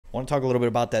I want to talk a little bit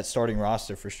about that starting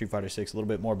roster for Street Fighter 6, a little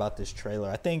bit more about this trailer.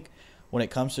 I think when it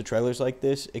comes to trailers like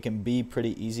this, it can be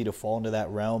pretty easy to fall into that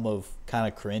realm of kind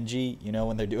of cringy, you know,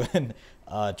 when they're doing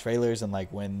trailers, and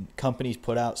like when companies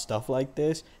put out stuff like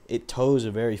this, it toes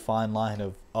a very fine line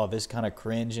of, oh, this kind of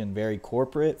cringe and very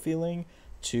corporate feeling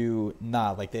to,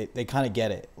 nah, like they kind of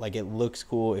get it. Like it looks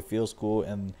cool, it feels cool,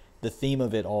 and the theme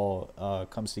of it all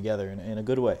comes together in a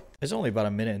good way. It's only about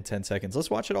a minute and 10 seconds. Let's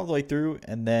watch it all the way through,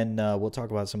 and then we'll talk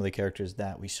about some of the characters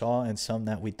that we saw and some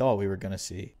that we thought we were going to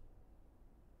see.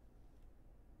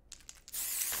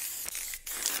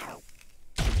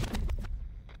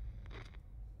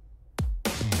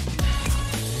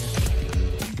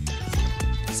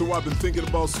 So I've been thinking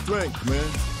about strength, man.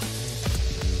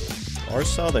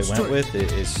 Arsaw they went with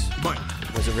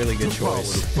was a really good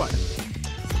choice.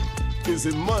 Is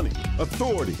it money,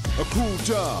 authority, a cool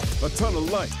job, a ton of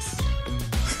likes?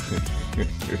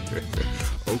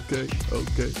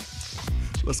 Okay.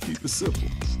 Let's keep it simple.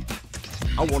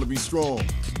 I want to be strong.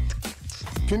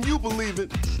 Can you believe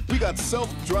it? We got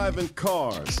self-driving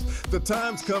cars. The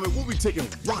time's coming, we'll be taking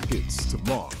rockets to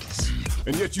Mars.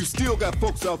 And yet you still got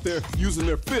folks out there using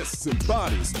their fists and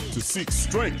bodies to seek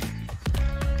strength.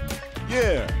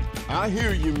 Yeah, I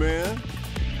hear you, man.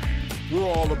 We're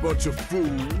all a bunch of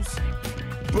fools.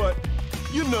 But,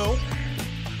 you know,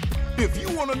 if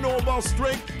you want to know about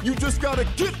strength, you just gotta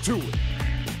get to it.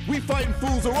 We fighting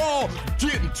fools are all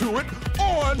getting to it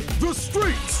on the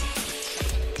streets.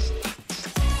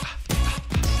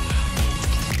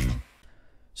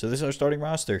 So this is our starting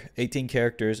roster, 18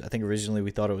 characters. I think originally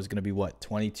we thought it was going to be, what,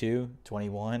 22,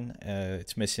 21?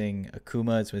 It's missing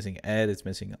Akuma, it's missing Ed, it's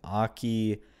missing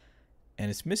Aki, and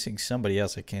it's missing somebody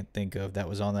else I can't think of that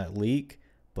was on that leak.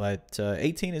 But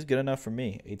 18 is good enough for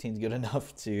me. 18 is good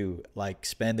enough to like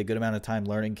spend a good amount of time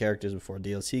learning characters before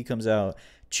DLC comes out.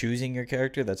 Choosing your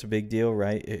character, that's a big deal,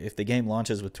 right? If the game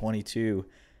launches with 22,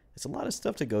 it's a lot of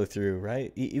stuff to go through,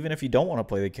 right? Even if you don't want to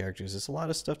play the characters, it's a lot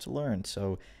of stuff to learn.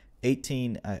 So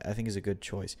 18, I think, is a good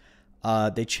choice.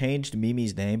 They changed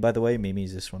Mimi's name, by the way.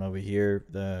 Mimi's this one over here.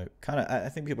 The kind of, I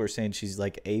think people are saying she's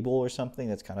like Abel or something.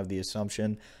 That's kind of the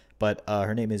assumption. But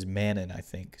her name is Manon, I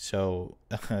think. So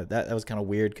that was kind of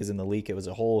weird because in the leak it was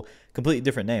a whole completely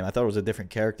different name. I thought it was a different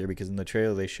character because in the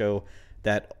trailer they show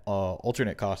that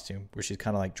alternate costume where she's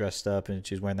kind of like dressed up and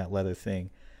she's wearing that leather thing.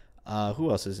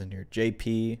 Who else is in here?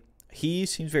 JP. He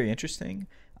seems very interesting.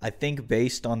 I think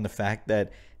based on the fact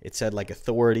that it said like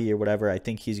authority or whatever, I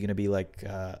think he's going to be like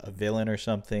a villain or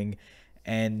something.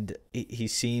 And he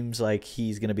seems like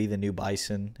he's going to be the new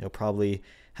Bison. He'll probably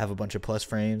have a bunch of plus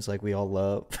frames like we all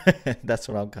love. That's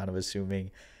what I'm kind of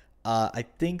assuming. I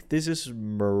think this is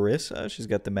Marissa. She's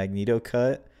got the Magneto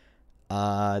cut.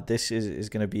 This is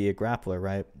going to be a grappler,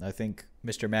 right? I think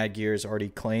Mr. Mad Gear has already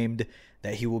claimed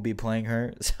that he will be playing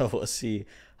her. So we'll see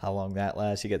how long that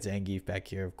lasts. You got Zangief back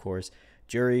here, of course.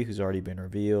 Jury, who's already been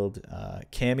revealed.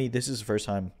 Cammy, this is the first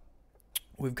time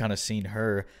we've kind of seen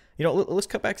her. You know, let's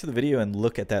cut back to the video and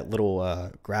look at that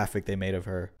little graphic they made of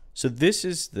her. So this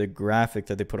is the graphic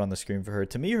that they put on the screen for her.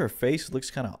 To me, her face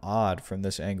looks kind of odd from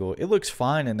this angle. It looks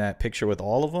fine in that picture with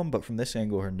all of them, but from this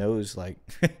angle, her nose like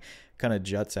kind of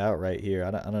juts out right here.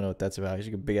 I don't know what that's about. She's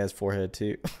got a big ass forehead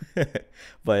too,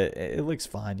 but it looks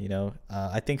fine. You know,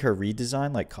 I think her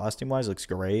redesign, like costume wise, looks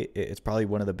great. It's probably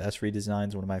one of the best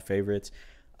redesigns, one of my favorites.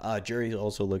 Jury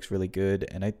also looks really good,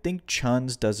 and I think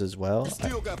Chun's does as well.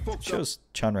 It shows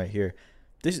Chun right here.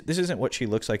 This isn't what she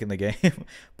looks like in the game,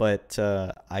 but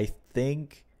I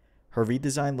think her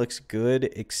redesign looks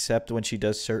good, except when she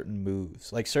does certain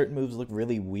moves. Like certain moves look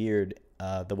really weird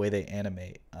the way they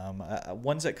animate.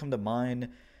 Ones that come to mind,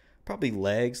 probably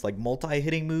legs. Like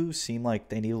multi-hitting moves seem like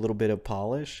they need a little bit of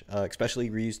polish,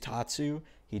 especially Ryu's Tatsu.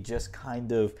 He just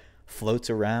kind of floats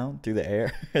around through the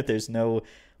air. There's no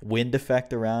wind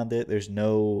effect around it. There's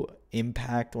no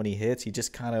impact when he hits. He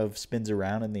just kind of spins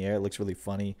around in the air. It looks really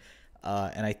funny.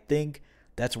 And I think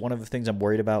that's one of the things I'm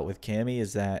worried about with Cammy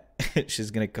is that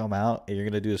she's going to come out and you're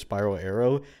going to do a spiral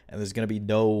arrow and there's going to be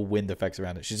no wind effects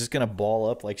around it. She's just going to ball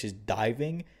up like she's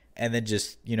diving and then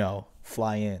just, you know,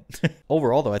 fly in.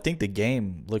 Overall, though, I think the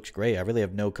game looks great. I really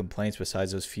have no complaints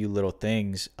besides those few little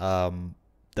things.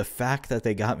 The fact that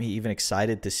they got me even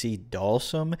excited to see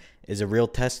Dhalsim is a real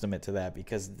testament to that,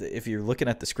 because if you're looking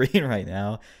at the screen right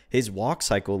now, his walk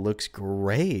cycle looks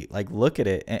great. Like, look at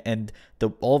it. And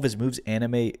all of his moves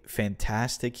animate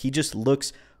fantastic. He just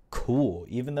looks cool.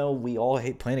 Even though we all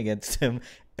hate playing against him,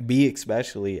 me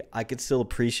especially, I could still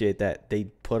appreciate that they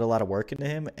put a lot of work into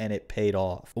him and it paid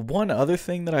off. One other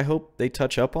thing that I hope they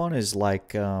touch up on is,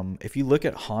 like, if you look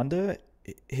at Honda,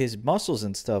 his muscles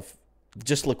and stuff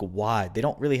just look wide. They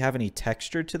don't really have any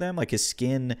texture to them. Like his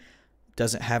skin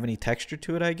doesn't have any texture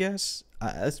to it, I guess.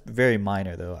 That's very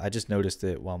minor though. I just noticed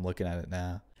it while I'm looking at it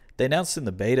now. They announced in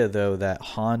the beta though that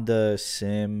Honda,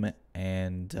 Sim,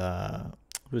 and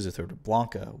who's the third?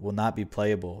 Blanca will not be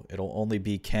playable. It'll only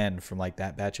be Ken from like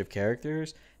that batch of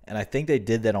characters. And I think they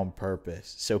did that on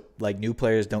purpose. So like new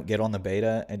players don't get on the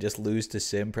beta and just lose to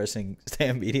Sim pressing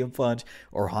stand medium punch,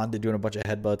 or Honda doing a bunch of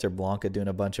headbutts, or Blanca doing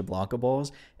a bunch of Blanca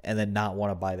balls, and then not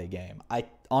want to buy the game. I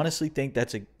honestly think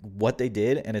that's what they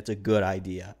did, and it's a good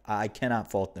idea. I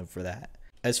cannot fault them for that.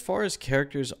 As far as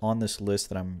characters on this list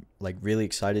that I'm like really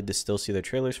excited to still see their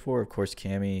trailers for, of course,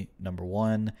 Cammy, number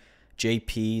one.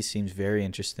 JP seems very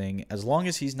interesting. As long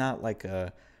as he's not like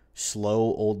a slow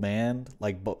old man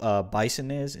like Bison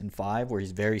is in 5, where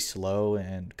he's very slow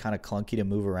and kind of clunky to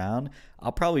move around,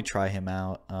 I'll probably try him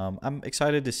out. I'm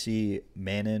excited to see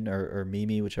Manon or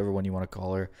Mimi, whichever one you want to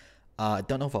call her. I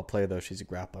don't know if I'll play her though. She's a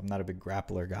grappler. I'm not a big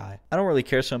grappler guy. I don't really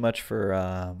care so much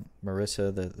for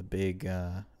Marissa, the big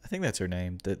I think that's her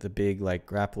name, the big like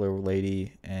grappler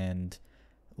lady, and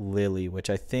Lily, which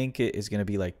I think is going to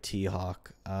be like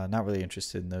T-Hawk. Not really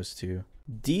interested in those two.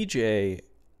 DJ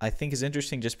I think is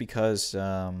interesting just because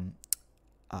I've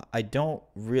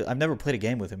never played a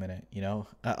game with him in it, you know.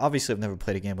 Obviously, I've never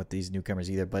played a game with these newcomers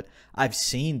either, but I've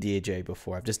seen DJ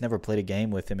before. I've just never played a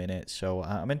game with him in it, so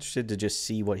I'm interested to just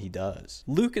see what he does.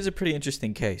 Luke is a pretty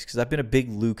interesting case because I've been a big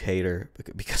Luke hater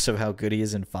because of how good he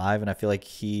is in 5, and I feel like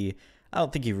I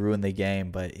don't think he ruined the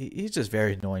game, but he's just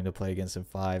very annoying to play against in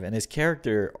 5, and his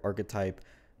character archetype,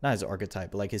 not his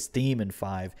archetype, but like his theme in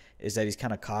 5 is that he's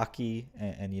kind of cocky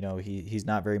and you know, he's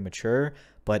not very mature,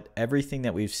 but everything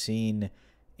that we've seen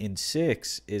in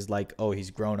 6 is like, oh, he's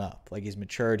grown up, like he's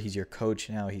matured, he's your coach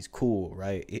now, he's cool,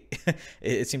 right?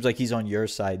 It seems like he's on your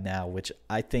side now, which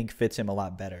I think fits him a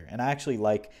lot better, and I actually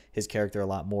like his character a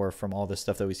lot more from all the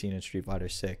stuff that we've seen in Street Fighter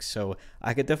 6. So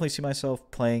I could definitely see myself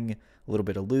playing a little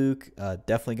bit of Luke,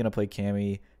 definitely gonna play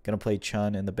Cammy, gonna play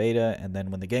Chun in the beta, and then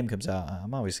when the game comes out,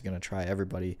 I'm obviously gonna try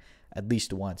everybody at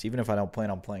least once, even if I don't plan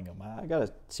on playing them. I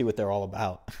gotta see what they're all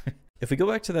about. If we go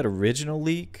back to that original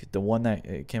leak, the one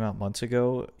that came out months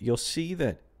ago, you'll see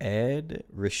that Ed,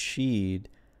 Rashid,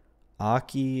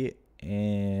 Aki,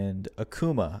 and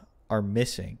Akuma are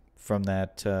missing from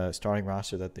that starting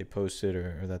roster that they posted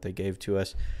or that they gave to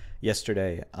us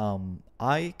yesterday.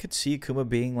 I could see Akuma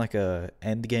being like a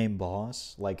end game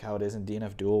boss, like how it is in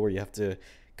DNF Duel, where you have to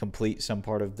complete some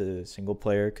part of the single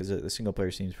player, because the single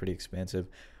player seems pretty expansive,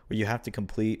 where you have to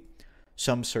complete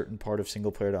some certain part of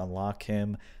single player to unlock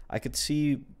him. I could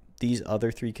see these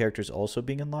other 3 characters also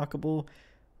being unlockable,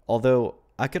 although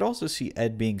I could also see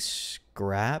Ed being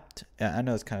scrapped. I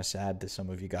know it's kind of sad to some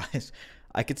of you guys.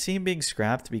 I could see him being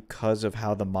scrapped because of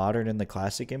how the modern and the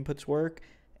classic inputs work,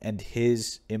 and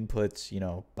his inputs, you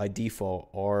know, by default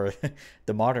are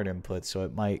the modern inputs, so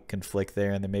it might conflict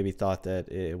there, and they maybe thought that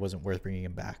it wasn't worth bringing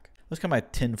him back. That's kind of my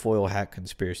tinfoil hat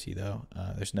conspiracy, though.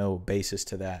 There's no basis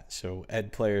to that, so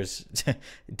Ed players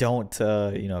don't,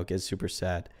 you know, get super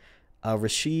sad.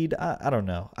 Rashid, I don't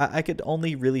know. I could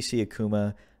only really see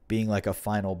Akuma being like a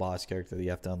final boss character that you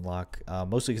have to unlock,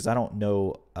 mostly because I don't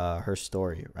know her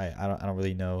story, right? I don't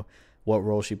really know what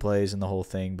role she plays in the whole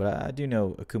thing, but I do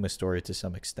know Akuma's story to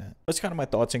some extent. That's kind of my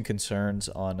thoughts and concerns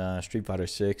on Street Fighter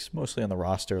 6, mostly on the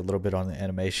roster, a little bit on the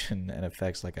animation and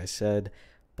effects, like I said.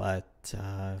 But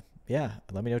yeah,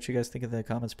 let me know what you guys think in the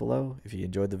comments below. If you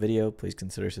enjoyed the video, please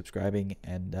consider subscribing,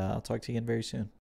 and I'll talk to you again very soon.